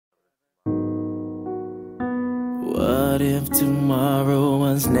What if tomorrow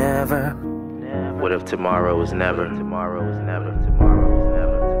was never? What if tomorrow was never? Tomorrow was never. Tomorrow was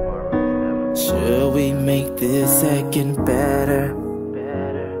never. Tomorrow was never. Should we make this second better?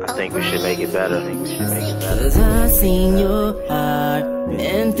 I think we should make it better. I think we should make it better. 'Cause I seen your heart,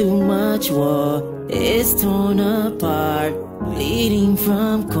 been through much war. It's torn apart, bleeding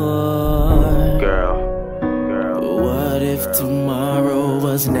from core. Girl, what if tomorrow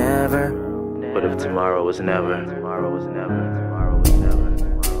was never? What if tomorrow was never? Tomorrow was never. Tomorrow was never.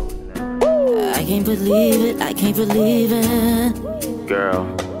 Tomorrow was never. I can't believe it. I can't believe it. Girl,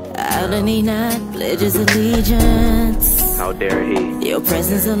 out of the night, pledges allegiance. How dare he? Your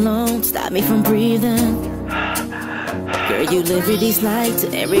presence alone stopped me from breathing. Girl, you live these lights to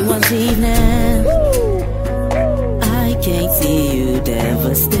everyone's evening. I can't see you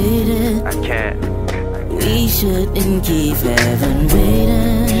devastated. I can't. We shouldn't keep having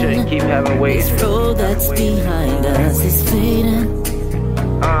waiting. Shouldn't keep having waiting. This road that's behind us is fading.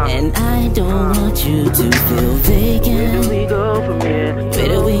 And I don't want you to feel vacant. Where do we go from here? Where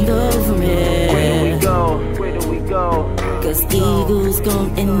do we go from here? Where do we go? Where do we go? 'Cause eagles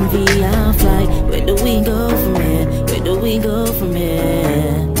gon' envy our flight. Where do we go from here? Where do we go from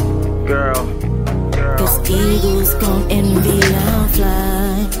here? Girl. 'Cause eagles gon' envy our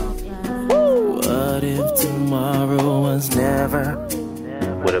flight. What if tomorrow was never?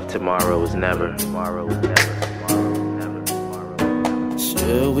 What if tomorrow was never? Tomorrow was never.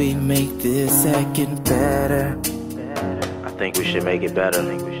 Should we make this second better? I think we should make it better. I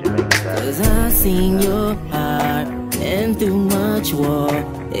think we should make it better. 'Cause I seen your heart, been through much war.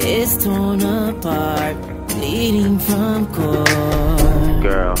 It's torn apart, bleeding from core.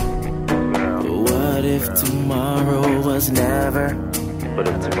 Girl, what if tomorrow was never? What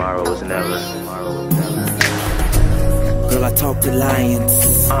if tomorrow was never? Tomorrow was never. Girl, I talk to lions,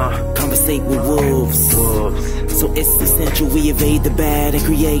 conversate with wolves. So it's essential we evade the bad and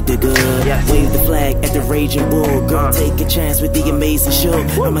create the good. Wave the flag at the raging bull. Girl, take a chance with the amazing Shoog.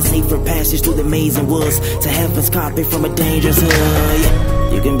 I'm a safer passage through the amazing woods to heaven's copy from a dangerous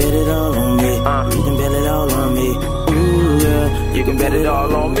hood. You can bet it all on me. You can bet it all on me. Ooh, girl, you can bet it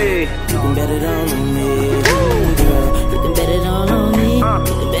all on me. You can bet it all on me. Ooh, girl, you can bet it all on me.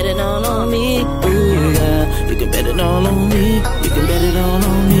 You can bet it all on me. Ooh, girl, you can bet it all on me. You can bet it all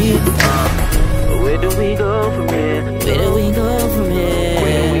on me. Where do we go from here? Where do we go from here?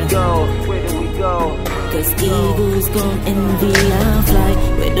 Where do we go? Where do we go? 'Cause eagles gon' envy our flight.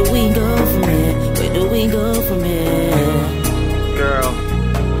 Where do we go from here? Where do we go from here? Girl.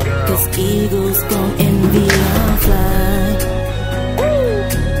 'Cause eagles gon' envy our flight.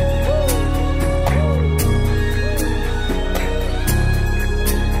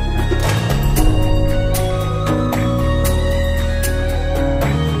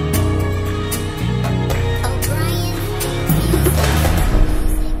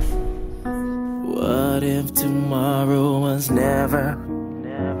 What if tomorrow was never?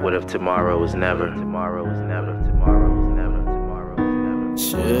 What if tomorrow was never? Tomorrow was never. Tomorrow was never. Tomorrow was never.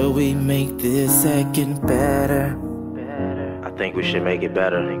 Should we make this second better? I think we should make it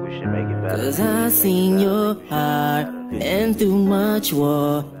better. I think we should make it better. 'Cause I seen your heart, been through much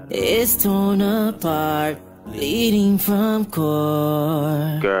war. It's torn apart, bleeding from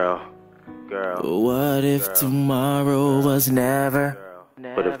core. Girl, what if tomorrow was never?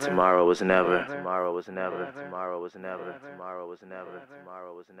 What if tomorrow was never? Tomorrow was never. Tomorrow was never. Tomorrow was never.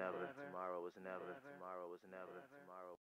 Tomorrow was never. Tomorrow was never. Tomorrow was never. Tomorrow was never.